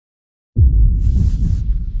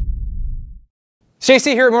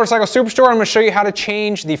JC here at Motorcycle Superstore. I'm going to show you how to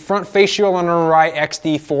change the front face shield on an Arai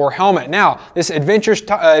XD-4 helmet. Now, this adventure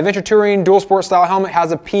touring dual sport style helmet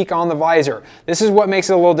has a peak on the visor. This is what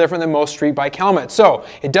makes it a little different than most street bike helmets. So,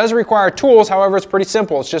 it does require tools, however, it's pretty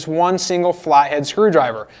simple. It's just one single flathead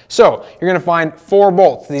screwdriver. So, you're going to find 4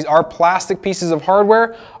 bolts. These are plastic pieces of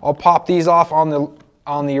hardware. I'll pop these off on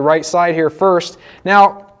the right side here first.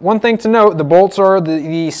 Now, one thing to note, the bolts are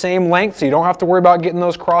the same length, so you don't have to worry about getting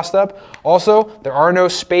those crossed up. Also, there are no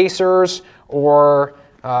spacers or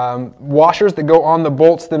washers that go on the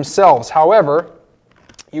bolts themselves. However,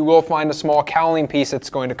 you will find a small cowling piece that's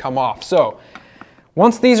going to come off. So,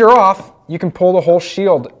 once these are off, you can pull the whole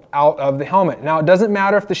shield out of the helmet. Now, it doesn't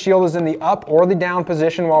matter if the shield is in the up or the down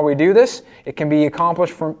position while we do this. It can be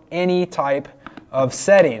accomplished from any type of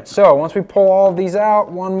setting. So, once we pull all of these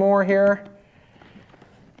out, one more here,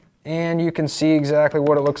 and you can see exactly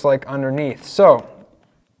what it looks like underneath. So,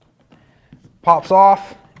 pops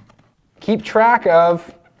off. Keep track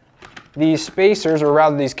of these spacers, or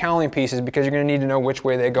rather these cowling pieces, because you're going to need to know which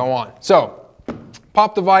way they go on. So,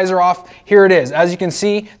 pop the visor off. Here it is. As you can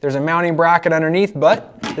see, there's a mounting bracket underneath,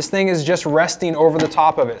 but this thing is just resting over the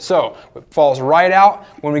top of it. So, it falls right out.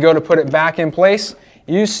 When we go to put it back in place,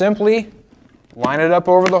 you simply line it up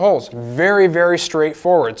over the holes. Very, very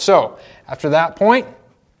straightforward. So, after that point,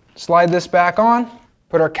 slide this back on,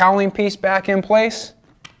 put our cowling piece back in place,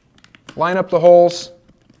 line up the holes,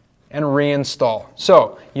 and reinstall.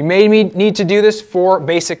 So, you may need to do this for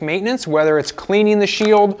basic maintenance, whether it's cleaning the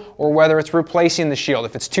shield or whether it's replacing the shield.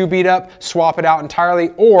 If it's too beat up, swap it out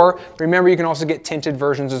entirely, or remember, you can also get tinted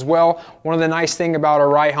versions as well. One of the nice things about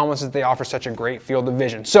Arai helmets is they offer such a great field of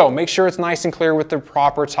vision. So, make sure it's nice and clear with the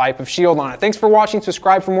proper type of shield on it. Thanks for watching.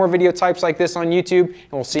 Subscribe for more video types like this on YouTube,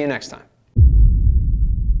 and we'll see you next time.